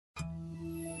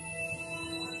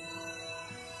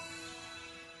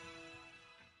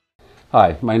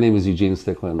Hi, my name is Eugene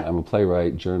Stickland. I'm a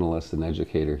playwright, journalist, and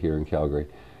educator here in Calgary.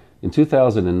 In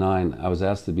 2009, I was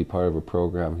asked to be part of a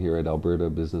program here at Alberta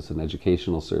Business and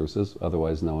Educational Services,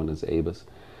 otherwise known as Abes.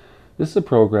 This is a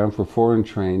program for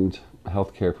foreign-trained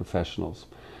healthcare professionals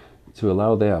to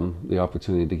allow them the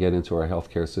opportunity to get into our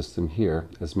healthcare system here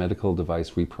as medical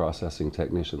device reprocessing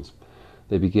technicians.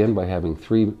 They begin by having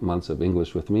 3 months of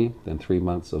English with me, then 3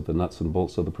 months of the nuts and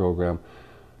bolts of the program,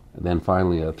 and then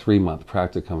finally a 3-month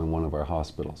practicum in one of our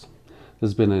hospitals. This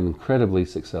has been an incredibly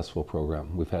successful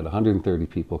program. We've had 130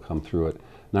 people come through it.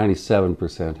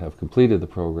 97% have completed the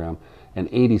program, and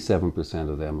 87%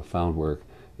 of them have found work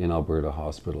in Alberta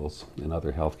hospitals and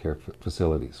other healthcare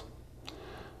facilities.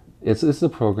 This is a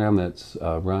program that's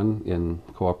run in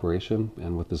cooperation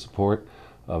and with the support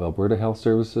of Alberta Health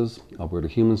Services, Alberta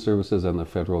Human Services, and the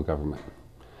federal government.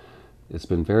 It's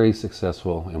been very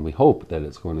successful, and we hope that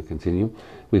it's going to continue.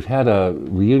 We've had a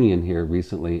reunion here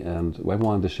recently, and I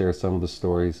wanted to share some of the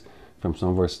stories from some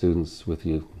of our students with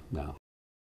you now.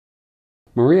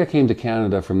 Maria came to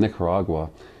Canada from Nicaragua.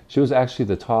 She was actually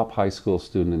the top high school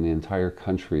student in the entire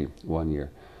country one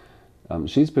year.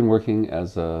 She's been working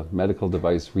as a medical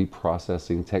device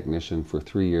reprocessing technician for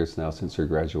 3 years now since her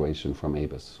graduation from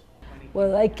Abes.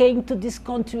 Well, I came to this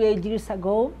country 8 years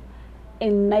ago,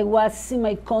 and I was in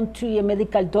my country a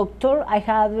medical doctor. I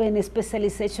have a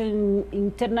specialization in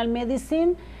internal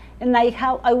medicine, and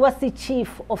I was the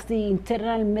chief of the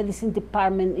internal medicine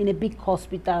department in a big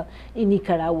hospital in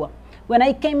Nicaragua. When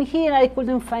I came here, I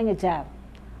couldn't find a job.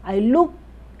 I looked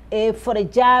for a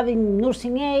job in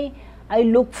nursing aid, I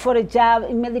looked for a job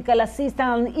in medical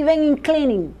assistant, even in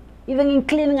cleaning. Even in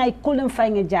cleaning, I couldn't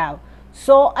find a job.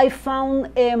 So I found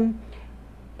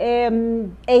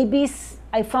Abes.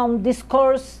 I found this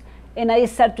course, and I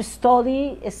started to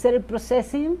study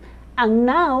Reprocessing, and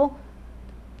now,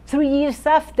 3 years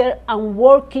after, I'm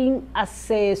working as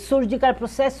a surgical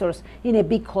processors in a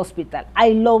big hospital. I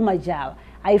love my job.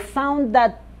 I found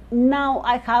that now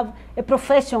I have a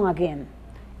profession again.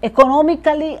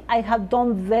 Economically, I have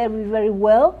done very, very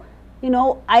well. You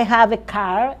know, I have a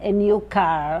car, a new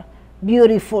car,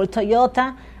 beautiful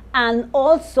Toyota, and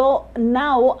also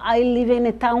now I live in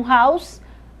a townhouse,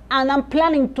 and I'm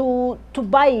planning to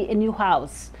buy a new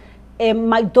house.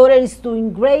 My daughter is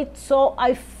doing great, so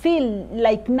I feel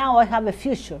like now I have a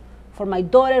future for my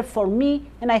daughter, for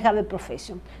me, and I have a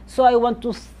profession. So I want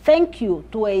to thank you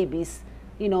to Abes,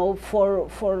 you know,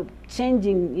 for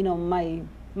changing, you know,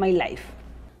 my life.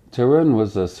 Tarun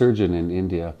was a surgeon in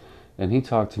India, and he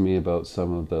talked to me about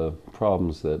some of the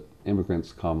problems that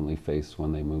immigrants commonly face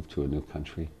when they move to a new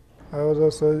country. I was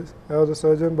a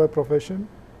surgeon by profession,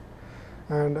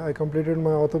 and I completed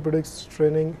my orthopedics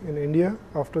training in India.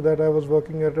 After that, I was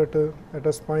working at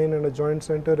a spine and a joint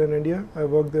center in India. I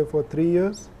worked there for 3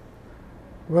 years.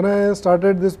 When I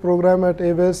started this program at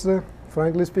Abes,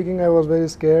 frankly speaking, I was very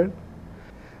scared.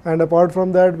 And apart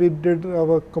from that, we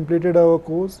completed our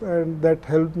course, and that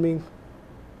helped me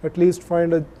at least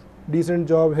find a decent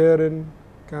job here in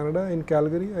Canada, in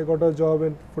Calgary. I got a job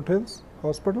in Foothills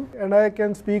Hospital. And I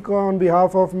can speak on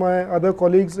behalf of my other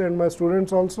colleagues and my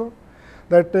students also,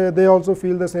 that they also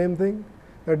feel the same thing,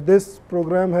 that this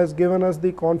program has given us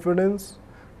the confidence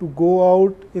to go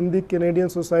out in the Canadian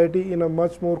society in a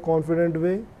much more confident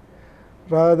way,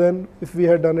 rather than if we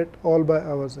had done it all by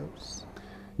ourselves.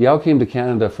 Yao came to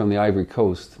Canada from the Ivory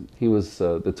Coast. He was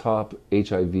the top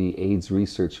HIV/AIDS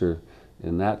researcher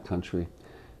in that country,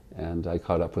 and I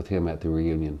caught up with him at the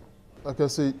reunion. Like I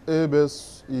say,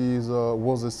 Abes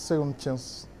was a second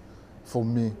chance for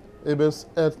me. Abes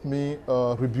helped me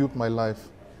rebuild my life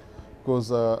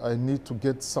because I need to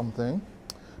get something.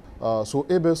 So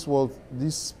Abes was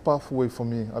this pathway for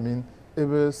me. I mean,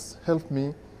 Abes helped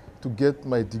me to get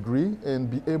my degree and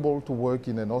be able to work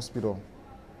in an hospital.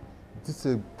 This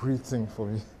is a great thing for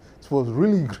me. It was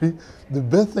really great. The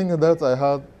best thing that I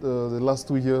had the last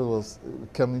 2 years was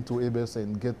coming to Abes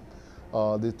and get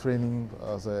the training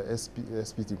as a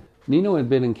SPT. Nino had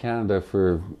been in Canada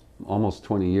for almost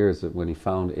 20 years when he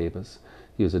found Abes.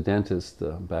 He was a dentist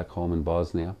back home in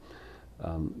Bosnia.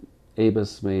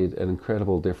 Abes made an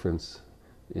incredible difference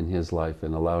in his life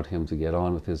and allowed him to get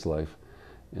on with his life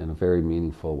in a very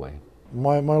meaningful way.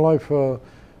 My life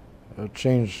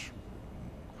changed,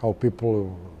 how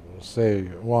people say,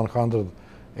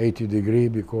 180 degree,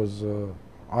 because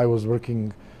I was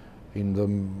working in the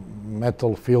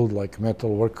metal field, like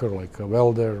metal worker, like a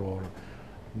welder or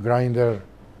grinder,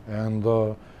 and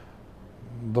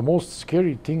the most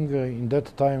scary thing in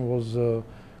that time was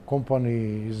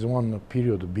company is one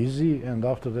period busy, and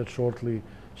after that shortly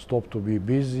stop to be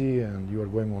busy, and you are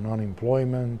going on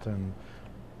unemployment, and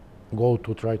go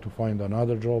to try to find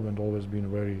another job, and always been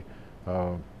very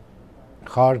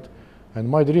hard. And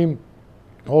my dream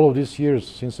all of these years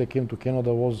since I came to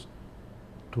Canada was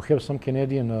to have some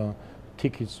Canadian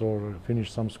tickets or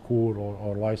finish some school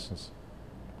or license.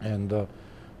 And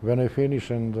when I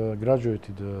finished and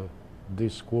graduated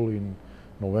this school in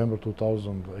November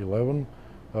 2011,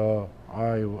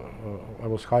 I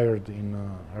was hired in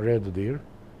Red Deer,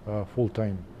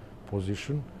 full-time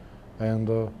position, and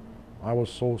I was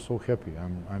so happy.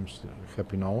 I'm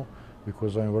happy now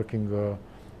because I'm working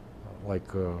like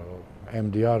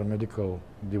MDR, medical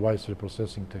device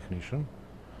reprocessing technician.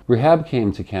 Rahab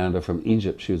came to Canada from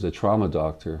Egypt. She was a trauma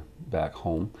doctor back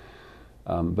home.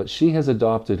 But she has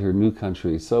adopted her new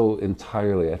country so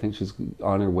entirely. I think she's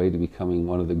on her way to becoming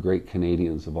one of the great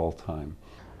Canadians of all time.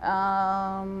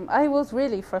 I was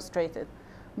really frustrated.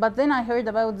 But then I heard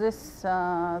about this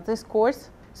course.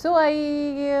 So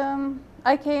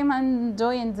I came and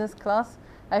joined this class.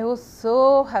 I was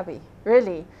so happy,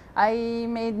 really. I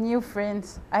made new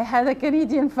friends. I had a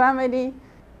Canadian family.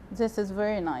 This is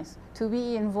very nice to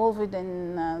be involved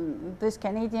in this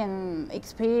Canadian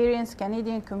experience,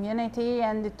 Canadian community,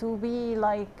 and to be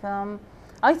like,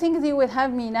 I think they will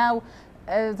have me now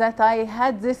that I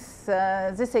had this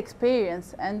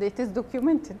experience, and it is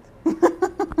documented.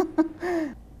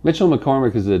 Mitchell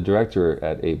McCormick is the director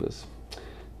at Abes.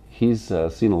 He's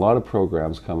seen a lot of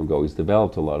programs come and go. He's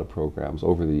developed a lot of programs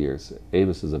over the years.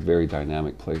 Abes is a very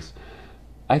dynamic place.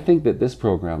 I think that this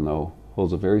program, though,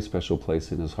 holds a very special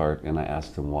place in his heart, and I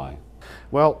asked him why.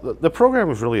 Well, the program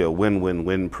is really a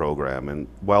win-win-win program, and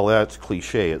while that's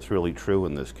cliche, it's really true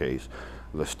in this case.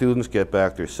 The students get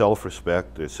back their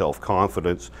self-respect, their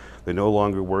self-confidence. They're no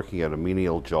longer working at a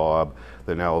menial job.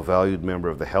 They're now a valued member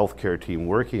of the healthcare team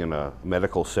working in a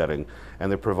medical setting,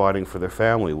 and they're providing for their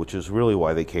family, which is really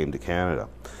why they came to Canada.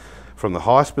 From the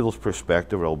hospital's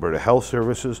perspective, Alberta Health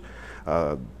Services,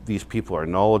 these people are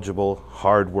knowledgeable,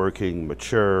 hardworking,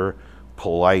 mature,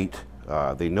 polite.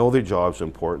 They know their job's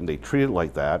important. They treat it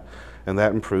like that, and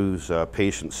that improves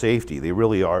patient safety. They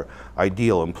really are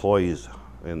ideal employees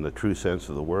in the true sense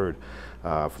of the word.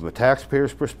 From the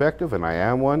taxpayer's perspective, and I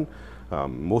am one,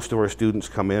 most of our students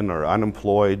come in are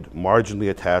unemployed, marginally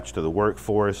attached to the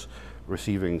workforce,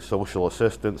 receiving social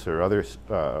assistance or other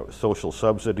social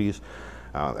subsidies.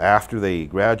 After they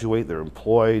graduate, they're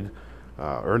employed,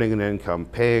 earning an income,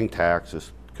 paying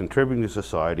taxes, contributing to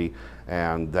society,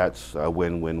 and that's a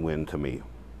win-win-win to me.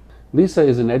 Lisa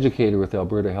is an educator with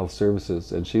Alberta Health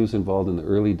Services, and she was involved in the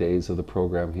early days of the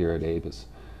program here at Abes.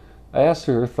 I asked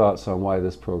her thoughts on why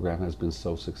this program has been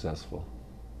so successful.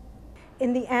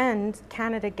 In the end,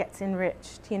 Canada gets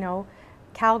enriched, you know.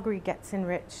 Calgary gets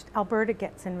enriched, Alberta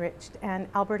gets enriched, and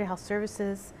Alberta Health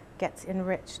Services gets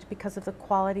enriched because of the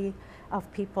quality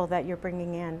of people that you're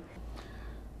bringing in.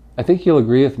 I think you'll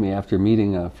agree with me after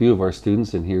meeting a few of our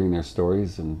students and hearing their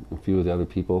stories and a few of the other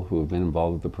people who have been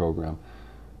involved with the program,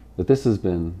 that this has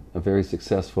been a very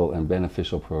successful and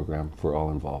beneficial program for all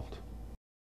involved.